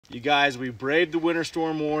You guys, we braved the winter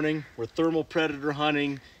storm warning. We're thermal predator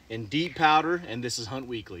hunting in deep powder, and this is Hunt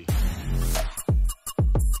Weekly.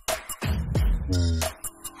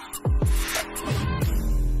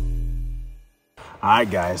 All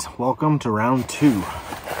right, guys, welcome to round 2.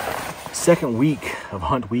 Second week of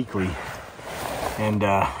Hunt Weekly. And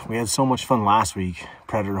we had so much fun last week,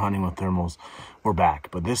 predator hunting with thermals. We're back,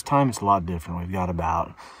 but this time it's a lot different. We've got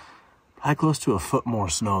about close to a foot more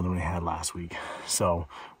snow than we had last week. So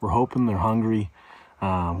we're hoping they're hungry.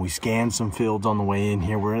 We scanned some fields on the way in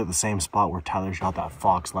here. We're at the same spot where Tyler shot that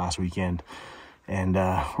fox last weekend. And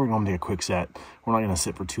we're going to take a quick set. We're not going to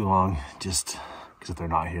sit for too long, just because if they're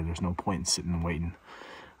not here, there's no point in sitting and waiting.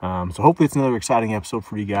 So hopefully it's another exciting episode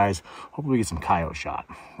for you guys. Hopefully we get some coyote shot.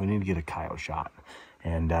 We need to get a coyote shot.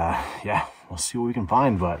 And yeah, we'll see what we can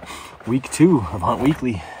find. But week 2 of Hunt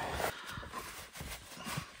Weekly.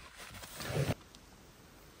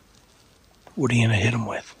 What are you gonna hit him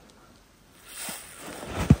with?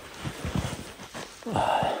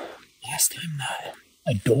 Last time that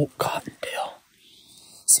adult cottontail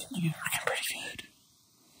seemed to be working pretty good.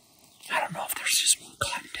 I don't know if there's just one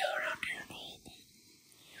cottontail around here or not,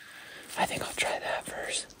 but I think I'll try that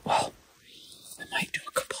first. Well, I might do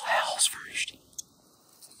a couple owls first.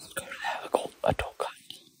 Let's go to that adult cottontail.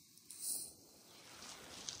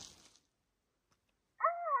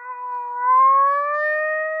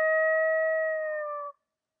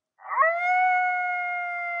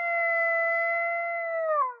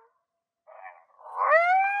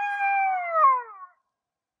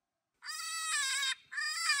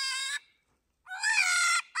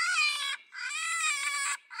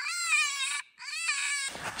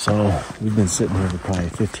 So we've been sitting here for probably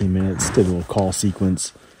 15 minutes, did a little call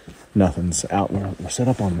sequence. Nothing's out. We're set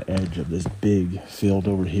up on the edge of this big field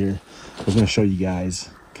over here. We're going to show you guys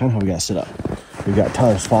kind of how we got set up. We've got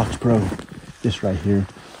Tyler's Fox Pro, this right here.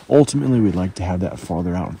 Ultimately, we'd like to have that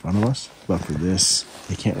farther out in front of us, but for this,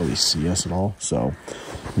 they can't really see us at all. So,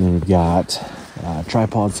 and then we've got a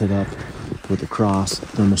tripod set up with a cross,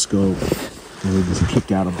 thermoscope, and we just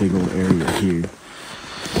kicked out a big old area here.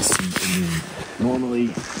 Normally,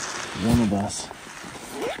 one of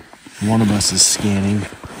us is scanning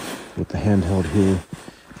with the handheld here,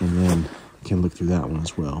 and then can look through that one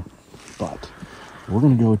as well. But we're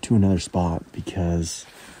gonna go to another spot because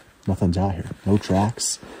nothing's out here. No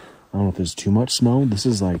tracks. I don't know if there's too much snow. This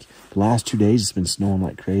is like the last 2 days it's been snowing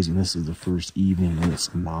like crazy, and this is the first evening when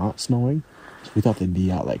it's not snowing. So we thought they'd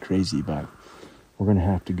be out like crazy, but we're gonna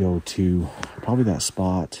have to go to probably that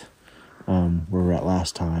spot where we were at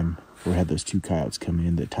last time, where we had those 2 coyotes come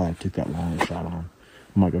in that Tyler took that long shot on.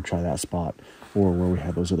 We might go try that spot, or where we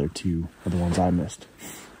had those other 2 are the ones I missed.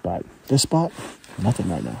 But this spot, nothing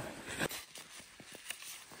right now.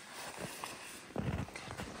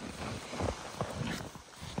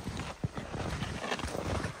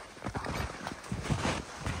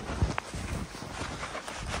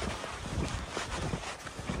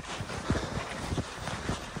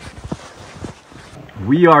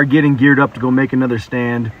 We are getting geared up to go make another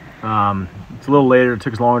stand. It's a little later. It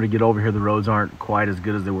took us longer to get over here. The roads aren't quite as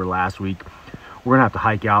good as they were last week. We're gonna have to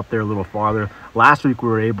hike out there a little farther. Last week we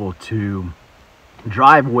were able to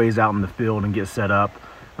drive ways out in the field and get set up.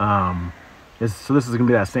 So this is gonna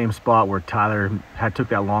be that same spot where Tyler took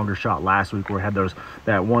that longer shot last week, where we had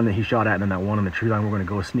that one that he shot at and then that one in the tree line. We're gonna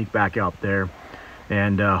go sneak back out there,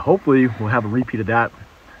 and hopefully we'll have a repeat of that,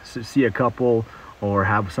 see a couple or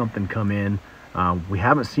have something come in. We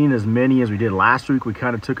haven't seen as many as we did last week. We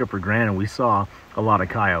kind of took it for granted. We saw a lot of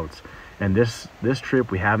coyotes, and this trip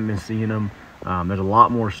we haven't been seeing them. There's a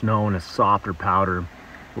lot more snow and a softer powder.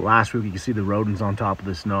 Last week you can see the rodents on top of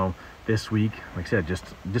the snow. This week, like I said, just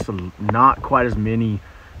not quite as many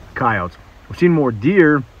coyotes. We've seen more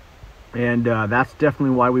deer, and that's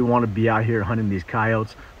definitely why we want to be out here hunting these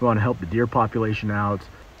coyotes. We want to help the deer population out,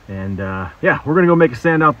 and yeah, we're gonna go make a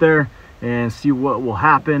stand out there and see what will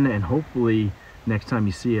happen, and hopefully next time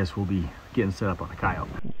you see us, we'll be getting set up on a coyote.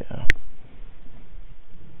 Yeah.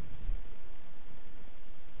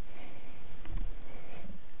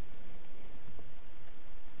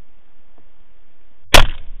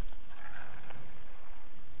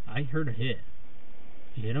 I heard a hit.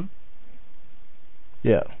 You hit him?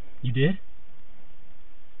 Yeah. You did?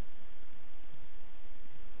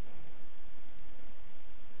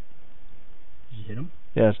 Did you hit him?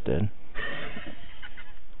 Yeah, it's dead.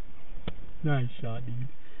 Nice shot, dude.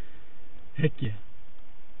 Heck yeah.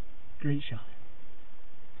 Great shot.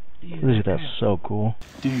 Dude, Look at that, so cool.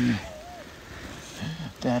 Dude,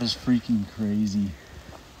 that is freaking crazy.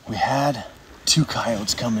 We had 2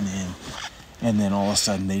 coyotes coming in, and then all of a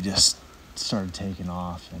sudden they just started taking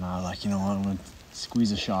off, and I was like, you know what, I'm gonna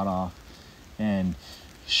squeeze a shot off and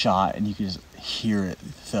shot, and you could just hear it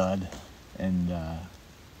thud. And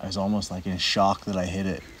I was almost like in shock that I hit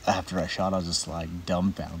it. After I shot, I was just like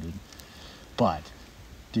dumbfounded. But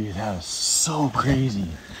dude, that was so crazy.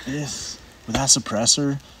 This, with that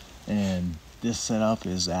suppressor and this setup,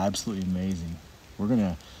 is absolutely amazing. We're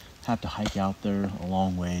gonna have to hike out there a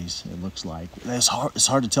long ways, it looks like. It's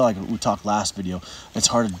hard to tell, like we talked last video. It's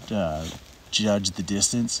hard to judge the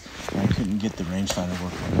distance, and I couldn't get the rangefinder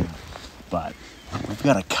working on that. But we've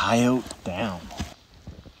got a coyote down.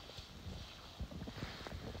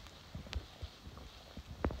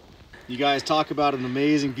 You guys talk about an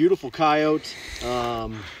amazing, beautiful coyote.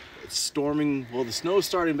 It's storming, well, the snow's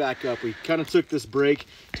starting back up. We kind of took this break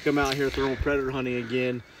to come out here thermal predator hunting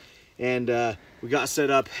again. And we got set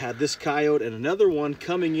up, had this coyote and another one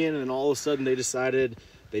coming in, and all of a sudden they decided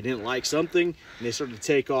they didn't like something, and they started to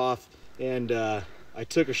take off. And I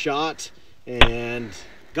took a shot and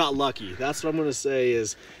got lucky. That's what I'm gonna say,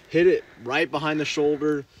 is hit it right behind the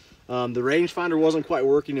shoulder. The rangefinder wasn't quite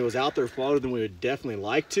working. It was out there farther than we would definitely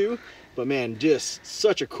like to. But man, just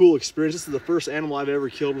such a cool experience. This is the first animal I've ever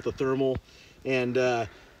killed with a thermal. And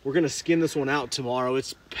we're gonna skin this one out tomorrow.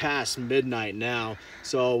 It's past midnight now.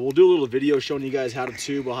 So we'll do a little video showing you guys how to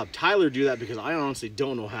tube. I'll have Tyler do that because I honestly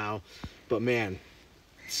don't know how. But man,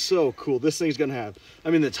 so cool. This thing's gonna have, I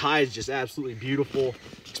mean, the tide's just absolutely beautiful.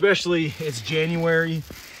 Especially it's January.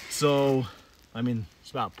 So, I mean,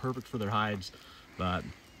 it's about perfect for their hides. But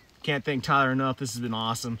can't thank Tyler enough. This has been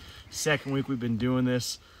awesome. Second week we've been doing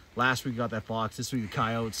this. Last week we got that fox, this week the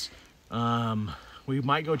coyotes. We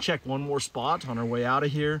might go check one more spot on our way out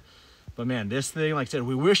of here. But man, this thing, like I said,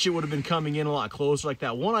 we wish it would have been coming in a lot closer. Like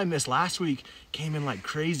that one I missed last week came in like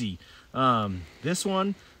crazy. This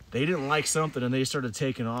one, they didn't like something and they started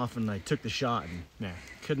taking off, and I took the shot, and man,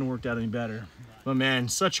 couldn't have worked out any better. But man,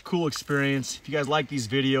 such a cool experience. If you guys like these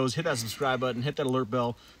videos, hit that subscribe button, hit that alert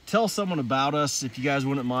bell. Tell someone about us if you guys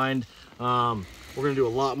wouldn't mind. We're gonna do a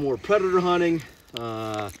lot more predator hunting.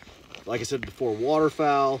 Like I said before,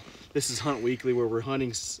 waterfowl. This is Hunt Weekly, where we're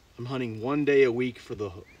hunting. I'm hunting 1 day a week for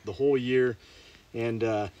the whole year, and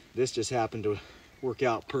this just happened to work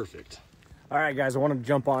out perfect. All right, guys, I wanted to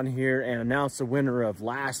jump on here and announce the winner of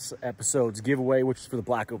last episode's giveaway, which is for the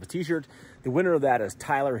Black Opa t-shirt. The winner of that is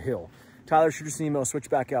Tyler Hill. Tyler, shoot us an email,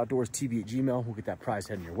 switchbackoutdoorstv@gmail.com. We'll get that prize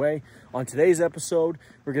heading your way. On today's episode,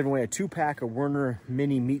 we're giving away a 2-pack of Werner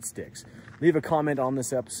mini meat sticks. Leave a comment on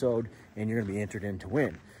this episode, and you're gonna be entered in to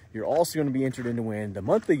win. You're also going to be entered in to win the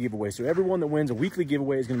monthly giveaway. So everyone that wins a weekly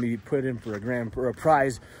giveaway is going to be put in for a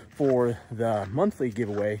prize for the monthly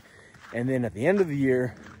giveaway. And then at the end of the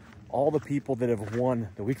year, all the people that have won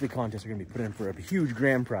the weekly contest are going to be put in for a huge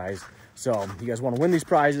grand prize. So you guys want to win these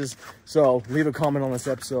prizes, so leave a comment on this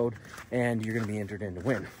episode and you're going to be entered in to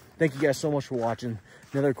win. Thank you guys so much for watching.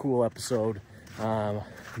 Another cool episode.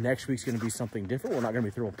 Next week's going to be something different. We're not going to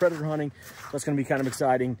be thermal predator hunting. That's going to be kind of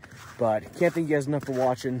exciting, but can't thank you guys enough for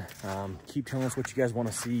watching. Keep telling us what you guys want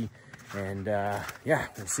to see. And yeah,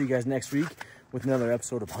 we'll see you guys next week with another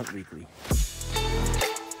episode of Hunt Weekly.